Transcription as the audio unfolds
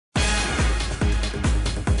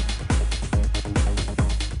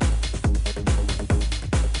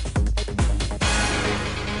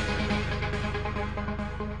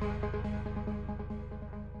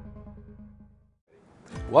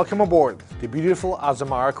Welcome aboard the beautiful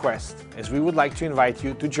Azamara Quest, as we would like to invite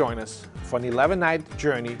you to join us for an 11-night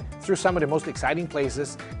journey through some of the most exciting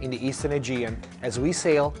places in the Eastern Aegean as we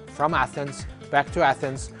sail from Athens back to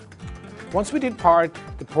Athens. Once we depart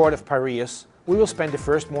the port of Piraeus, we will spend the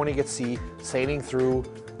first morning at sea sailing through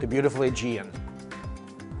the beautiful Aegean.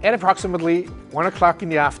 At approximately 1 o'clock in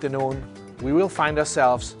the afternoon, we will find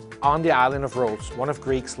ourselves on the island of Rhodes, one of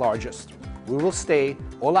Greece's largest. We will stay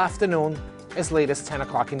all afternoon as late as 10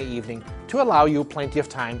 o'clock in the evening to allow you plenty of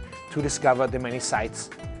time to discover the many sights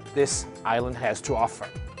this island has to offer.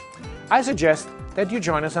 I suggest that you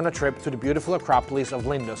join us on a trip to the beautiful Acropolis of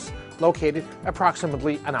Lindos, located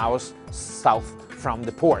approximately an hour south from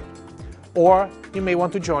the port. Or you may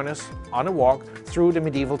want to join us on a walk through the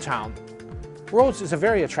medieval town. Rhodes is a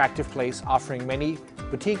very attractive place, offering many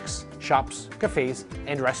boutiques, shops, cafes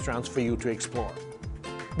and restaurants for you to explore.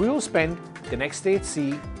 We will spend the next day at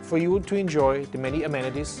sea for you to enjoy the many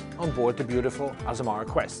amenities on board the beautiful Azamara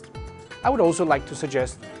Quest. I would also like to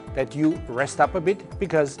suggest that you rest up a bit,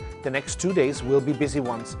 because the next 2 days will be busy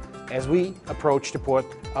ones as we approach the port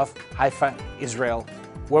of Haifa, Israel,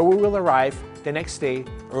 where we will arrive the next day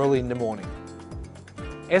early in the morning.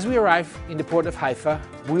 As we arrive in the port of Haifa,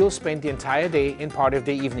 we will spend the entire day and part of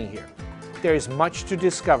the evening here. There is much to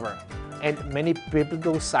discover and many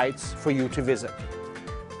biblical sites for you to visit.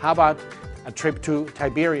 How about a trip to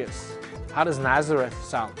Tiberias? How does Nazareth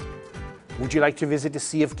sound? Would you like to visit the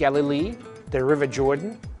Sea of Galilee, the River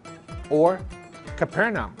Jordan, or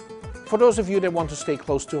Capernaum? For those of you that want to stay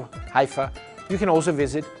close to Haifa, you can also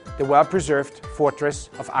visit the well-preserved fortress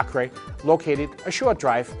of Acre, located a short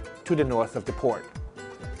drive to the north of the port.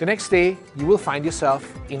 The next day, you will find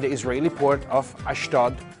yourself in the Israeli port of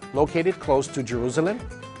Ashdod, located close to Jerusalem,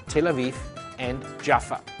 Tel Aviv, and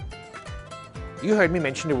Jaffa. You heard me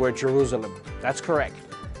mention the word Jerusalem. That's correct.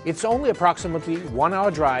 It's only approximately 1 hour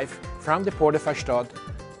drive from the port of Ashdod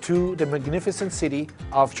to the magnificent city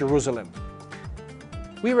of Jerusalem.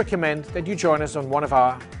 We recommend that you join us on one of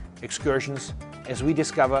our excursions as we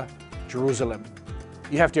discover Jerusalem.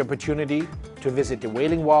 You have the opportunity to visit the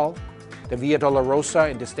Wailing Wall, the Via Dolorosa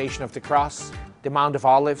and the Station of the Cross, the Mount of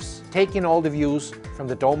Olives, take in all the views from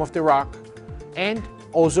the Dome of the Rock, and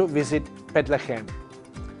also visit Bethlehem,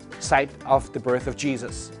 site of the birth of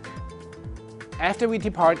Jesus. After we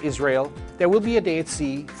depart Israel, there will be a day at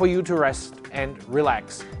sea for you to rest and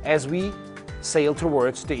relax as we sail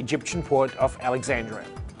towards the Egyptian port of Alexandria.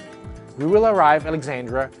 We will arrive at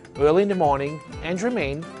Alexandria early in the morning and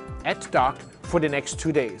remain at dock for the next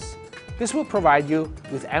 2 days. This will provide you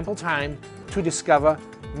with ample time to discover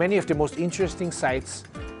many of the most interesting sites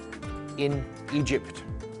in Egypt.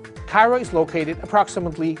 Cairo is located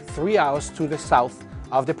approximately 3 hours to the south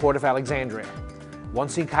of the port of Alexandria.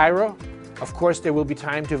 Once in Cairo, of course, there will be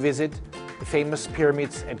time to visit the famous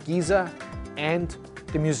pyramids at Giza and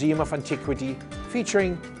the Museum of Antiquity,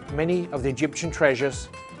 featuring many of the Egyptian treasures,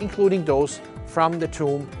 including those from the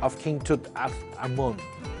tomb of King Tutankhamun.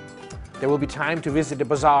 There will be time to visit the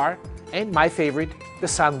bazaar and my favorite, the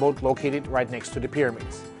sunboat located right next to the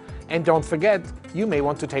pyramids. And don't forget, you may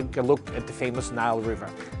want to take a look at the famous Nile River.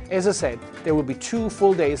 As I said, there will be 2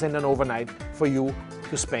 full days and an overnight for you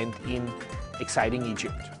to spend in exciting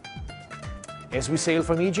Egypt. As we sail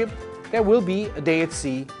from Egypt, there will be a day at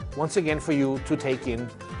sea once again for you to take in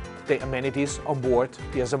the amenities on board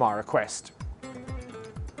the Azamara Quest.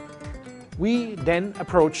 We then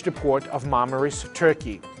approach the port of Marmaris,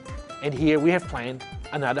 Turkey, and here we have planned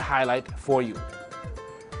another highlight for you.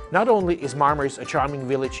 Not only is Marmaris a charming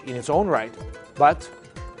village in its own right, but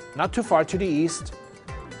not too far to the east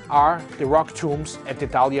are the rock tombs at the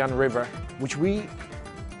Dalyan River, which we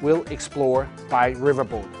will explore by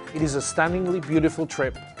riverboat. It is a stunningly beautiful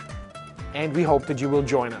trip, and we hope that you will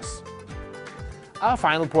join us. Our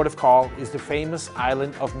final port of call is the famous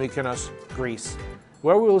island of Mykonos, Greece,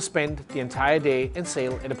 where we will spend the entire day and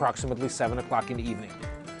sail at approximately 7 o'clock in the evening.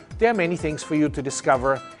 There are many things for you to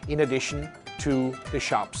discover in addition to the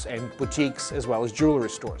shops and boutiques as well as jewelry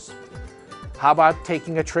stores. How about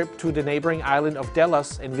taking a trip to the neighboring island of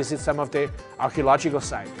Delos and visit some of the archaeological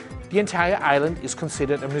sites? The entire island is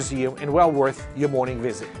considered a museum and well worth your morning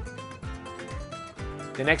visit.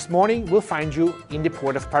 The next morning we'll find you in the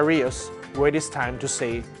port of Piraeus, where it is time to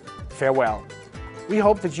say farewell. We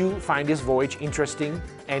hope that you find this voyage interesting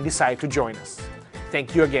and decide to join us.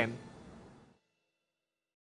 Thank you again.